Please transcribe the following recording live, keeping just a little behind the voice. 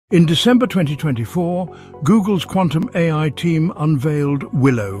In December 2024, Google's quantum AI team unveiled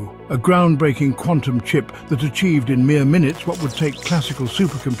Willow, a groundbreaking quantum chip that achieved in mere minutes what would take classical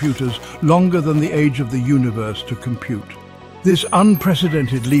supercomputers longer than the age of the universe to compute. This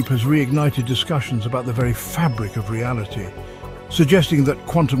unprecedented leap has reignited discussions about the very fabric of reality, suggesting that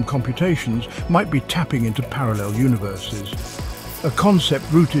quantum computations might be tapping into parallel universes, a concept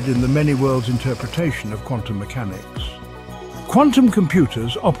rooted in the many worlds interpretation of quantum mechanics. Quantum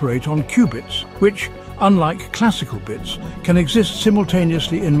computers operate on qubits, which, unlike classical bits, can exist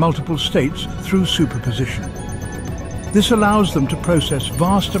simultaneously in multiple states through superposition. This allows them to process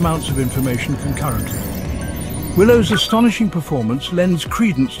vast amounts of information concurrently. Willow's astonishing performance lends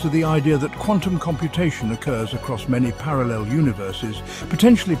credence to the idea that quantum computation occurs across many parallel universes,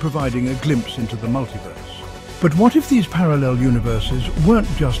 potentially providing a glimpse into the multiverse. But what if these parallel universes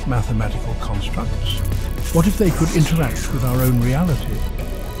weren't just mathematical constructs? What if they could interact with our own reality?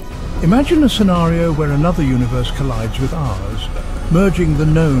 Imagine a scenario where another universe collides with ours, merging the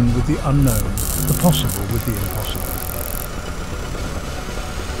known with the unknown, the possible with the impossible.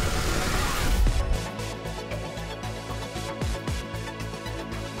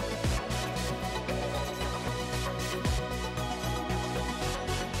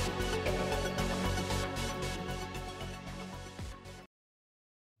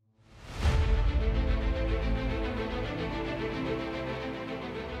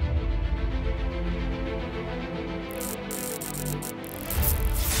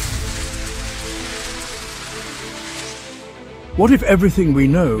 What if everything we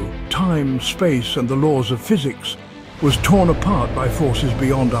know, time, space, and the laws of physics, was torn apart by forces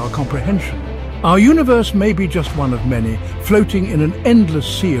beyond our comprehension? Our universe may be just one of many, floating in an endless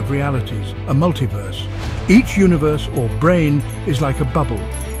sea of realities, a multiverse. Each universe, or brane, is like a bubble,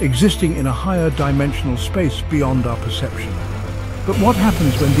 existing in a higher dimensional space beyond our perception. But what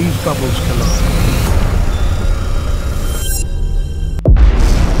happens when these bubbles collide?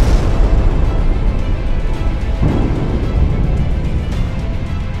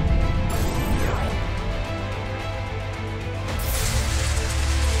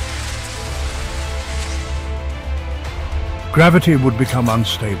 Gravity would become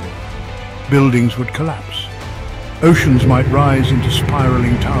unstable. Buildings would collapse. Oceans might rise into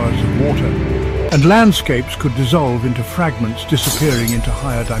spiraling towers of water, and landscapes could dissolve into fragments, disappearing into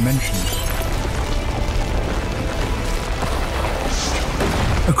higher dimensions.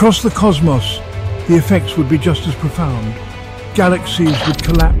 Across the cosmos, the effects would be just as profound. Galaxies would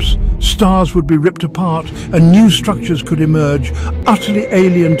collapse, stars would be ripped apart, and new structures could emerge, utterly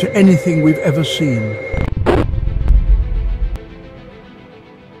alien to anything we've ever seen.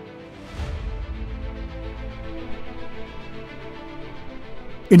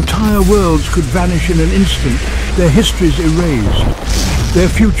 Entire worlds could vanish in an instant, their histories erased, their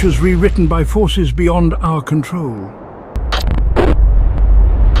futures rewritten by forces beyond our control.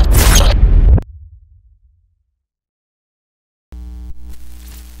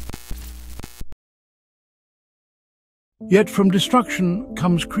 Yet from destruction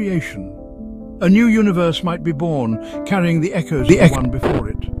comes creation. A new universe might be born, carrying the echoes of the one before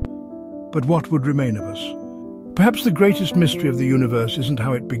it. But what would remain of us? Perhaps the greatest mystery of the universe isn't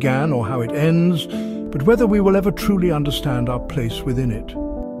how it began or how it ends, but whether we will ever truly understand our place within it.